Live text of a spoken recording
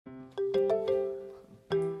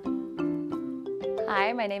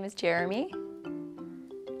Hi, my name is Jeremy.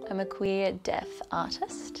 I'm a queer deaf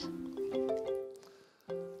artist.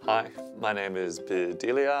 Hi, my name is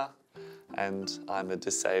Bedelia and I'm a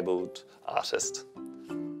disabled artist.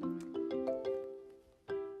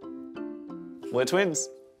 We're twins.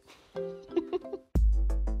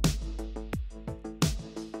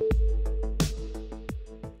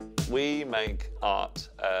 We make art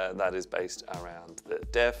that is based around the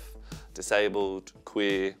deaf, disabled,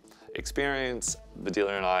 queer experience.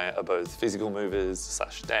 Bedelia and I are both physical movers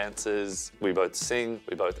 / dancers. We both sing,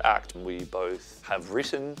 we both act, we both have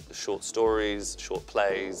written short stories, short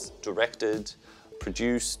plays, directed,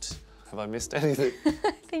 produced. Have I missed anything?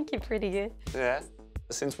 I think you're pretty good. Yeah.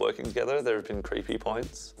 Since working together, there have been creepy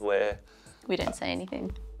points where... We don't say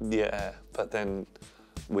anything. Yeah, but then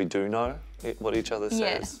we do know what each other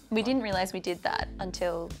says. Yeah, we didn't realise we did that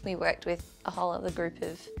until we worked with a whole other group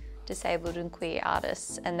of disabled and queer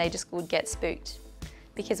artists, and they just would get spooked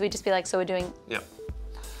because we'd just be like, so we're doing... Yep.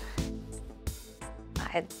 I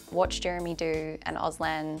had watched Jeremy do an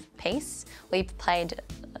Auslan piece. We played,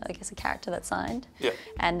 I guess, a character that signed. Yeah.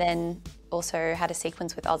 And then also had a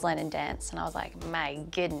sequence with Auslan and dance, and I was like, my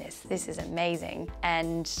goodness, this is amazing.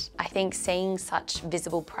 And I think seeing such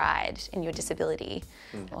visible pride in your disability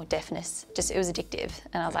or deafness, it was addictive.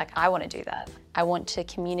 And I was like, I want to do that. I want to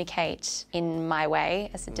communicate in my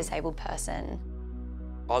way as a disabled person.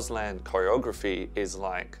 Auslan choreography is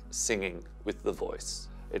like singing with the voice.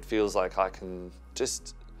 It feels like I can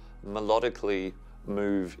just melodically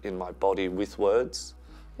move in my body with words.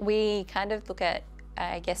 We kind of look at,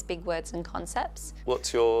 I guess, big words and concepts.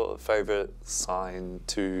 What's your favourite sign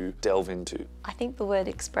to delve into? I think the word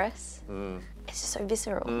express. It's just so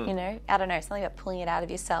visceral, you know? I don't know, something about pulling it out of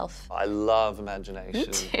yourself. I love imagination. Me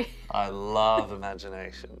too. I love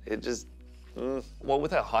imagination. It just, well,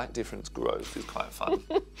 with our height difference, growth is quite fun.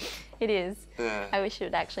 It is. Yeah. I wish it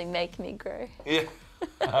would actually make me grow. Yeah.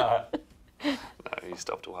 No, you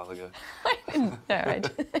stopped a while ago. No, I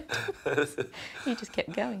didn't. You just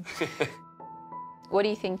kept going. What do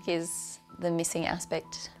you think is the missing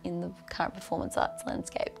aspect in the current performance arts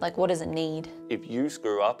landscape? Like, what does it need? If you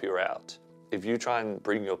screw up, you're out. If you try and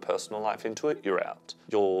bring your personal life into it, you're out.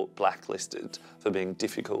 You're blacklisted for being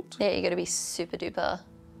difficult. Yeah, you got to be super duper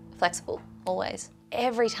flexible, always.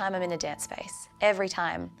 Every time I'm in a dance space, every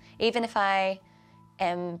time, even if I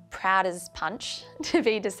am proud as punch to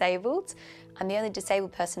be disabled, I'm the only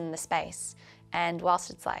disabled person in the space. And whilst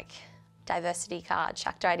it's like diversity card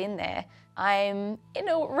chucked right in there, I'm in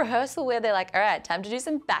a rehearsal where they're like, all right, time to do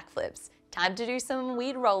some backflips, time to do some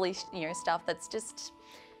weird rolly, stuff that's just,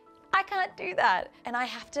 I can't do that. And I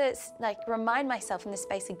have to like remind myself in this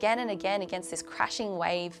space again and again against this crashing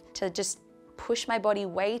wave to just push my body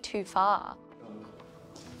way too far.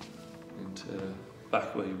 Into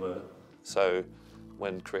back where you were. So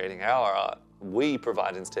when creating our art, we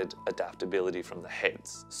provide instead adaptability from the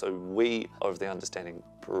heads. So we are of the understanding,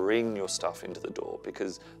 bring your stuff into the door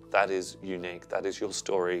because that is unique, that is your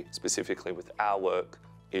story. Specifically with our work,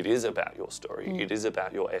 it is about your story, it is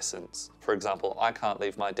about your essence. For example, I can't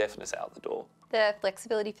leave my deafness out the door. The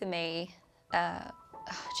flexibility for me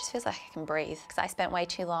just feels like I can breathe because I spent way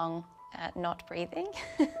too long not breathing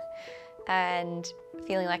and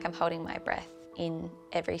feeling like I'm holding my breath in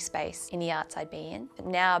every space in the arts I'd be in. But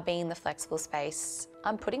now being the flexible space,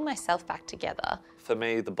 I'm putting myself back together. For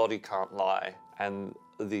me, the body can't lie, and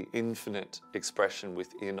the infinite expression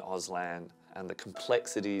within Auslan and the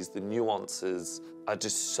complexities, the nuances are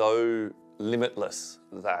just so limitless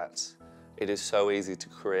that it is so easy to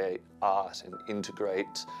create art and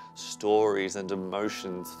integrate stories and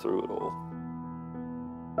emotions through it all.